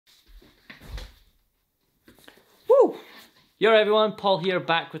Yo everyone, Paul here,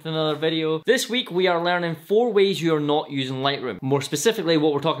 back with another video. This week we are learning 4 ways you are not using Lightroom. More specifically,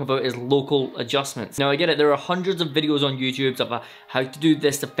 what we're talking about is local adjustments. Now I get it, there are hundreds of videos on YouTube of how to do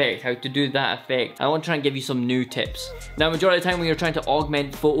this effect, how to do that effect. I want to try and give you some new tips. Now majority of the time when you're trying to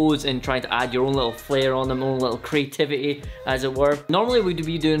augment photos and trying to add your own little flair on them, own little creativity as it were, normally we'd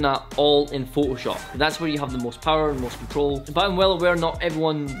be doing that all in Photoshop. That's where you have the most power and most control. But I'm well aware not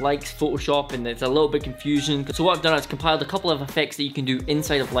everyone likes Photoshop and it's a little bit confusing. So what I've done is compiled a couple of effects that you can do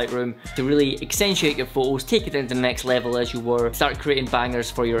inside of Lightroom to really accentuate your photos, take it into the next level as you were, start creating bangers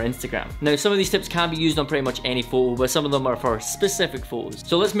for your Instagram. Now some of these tips can be used on pretty much any photo, but some of them are for specific photos.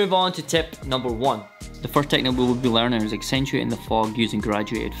 So let's move on to tip number 1. The first technique we will be learning is accentuating the fog using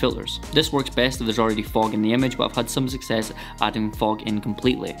graduated filters. This works best if there's already fog in the image, but I've had some success adding fog in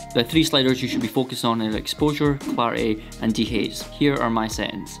completely. The 3 sliders you should be focused on are exposure, clarity and dehaze. Here are my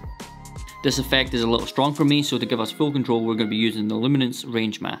settings. This effect is a little strong for me, so to give us full control we're going to be using the luminance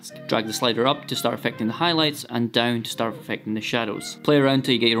range mask. Drag the slider up to start affecting the highlights and down to start affecting the shadows. Play around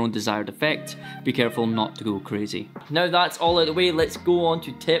till you get your own desired effect. Be careful not to go crazy. Now that's all out of the way, let's go on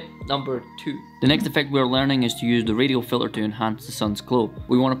to tip number 2. The next effect we're learning is to use the Radial Filter to enhance the sun's glow.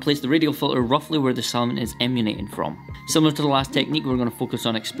 We want to place the Radial Filter roughly where the sun is emanating from. Similar to the last technique, we're going to focus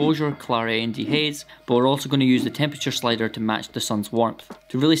on exposure, clarity and dehaze, but we're also going to use the temperature slider to match the sun's warmth.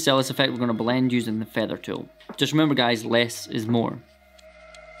 To really sell this effect, we're going to blend using the feather tool. Just remember guys, less is more.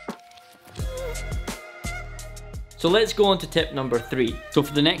 So let's go on to tip number 3. So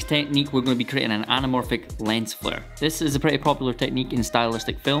for the next technique, we're going to be creating an anamorphic lens flare. This is a pretty popular technique in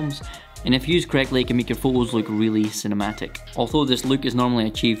stylistic films, and if used correctly, it can make your photos look really cinematic. Although this look is normally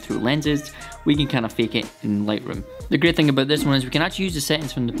achieved through lenses, we can kind of fake it in Lightroom. The great thing about this one is we can actually use the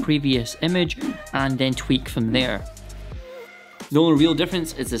settings from the previous image and then tweak from there. The only real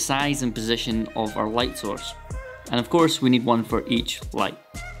difference is the size and position of our light source. And of course, we need one for each light.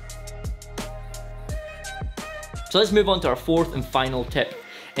 So let's move on to our 4th and final tip.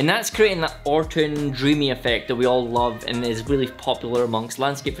 And that's creating that Orton dreamy effect that we all love and is really popular amongst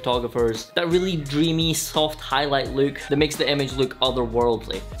landscape photographers. That really dreamy, soft highlight look that makes the image look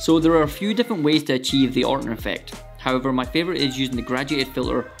otherworldly. So there are a few different ways to achieve the Orton effect. However, my favourite is using the graduated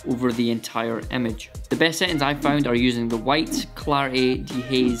filter over the entire image. The best settings I've found are using the white, clarity,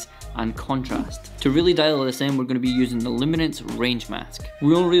 dehaze and contrast. To really dial this in, we're going to be using the luminance range mask.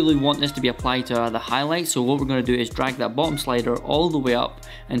 We don't really want this to be applied to the highlights, so what we're going to do is drag that bottom slider all the way up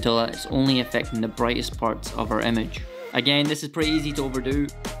until it's only affecting the brightest parts of our image. Again, this is pretty easy to overdo.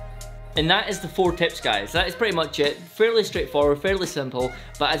 And that is the 4 tips guys, that is pretty much it. Fairly straightforward, fairly simple,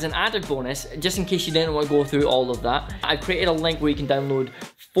 but as an added bonus, just in case you didn't want to go through all of that, I've created a link where you can download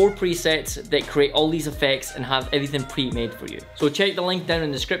 4 presets that create all these effects and have everything pre-made for you. So check the link down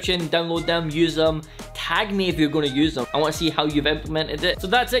in the description, download them, use them, tag me if you're going to use them. I want to see how you've implemented it. So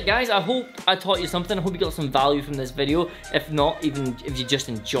that's it guys, I hope I taught you something, I hope you got some value from this video. If not, even if you just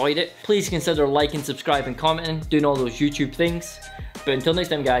enjoyed it, please consider liking, subscribing, commenting, doing all those YouTube things. But until next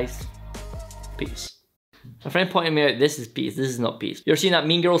time guys, peace. My friend pointed me out, this is peace, this is not peace. You ever seen that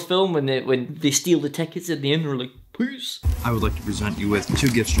Mean Girls film when they steal the tickets at the end and they're like, peace? I would like to present you with 2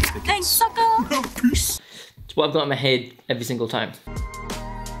 gift certificates. Thanks, sucker! Peace. It's what I've got in my head every single time.